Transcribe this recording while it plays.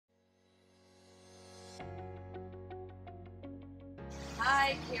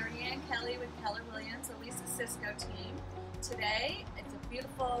Hi, Carey and Kelley with Keller Williams, the Lisa Cisco team. Today, it's a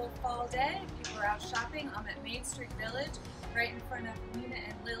beautiful fall day. People are out shopping. I'm at Main Street Village, right in front of Nina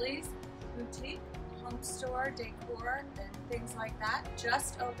and Lillie's boutique, home store, decor, and things like that.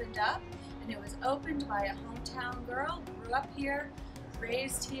 Just opened up, and it was opened by a hometown girl, grew up here,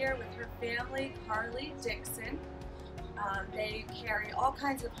 raised here with her family, Carey Dixon. They carry all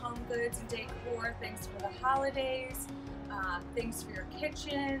kinds of home goods and decor, things for the holidays, things for your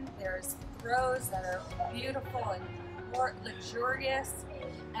kitchen. There's throws that are beautiful and more luxurious.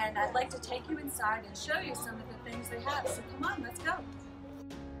 And I'd like to take you inside and show you some of the things they have. So come on, let's go.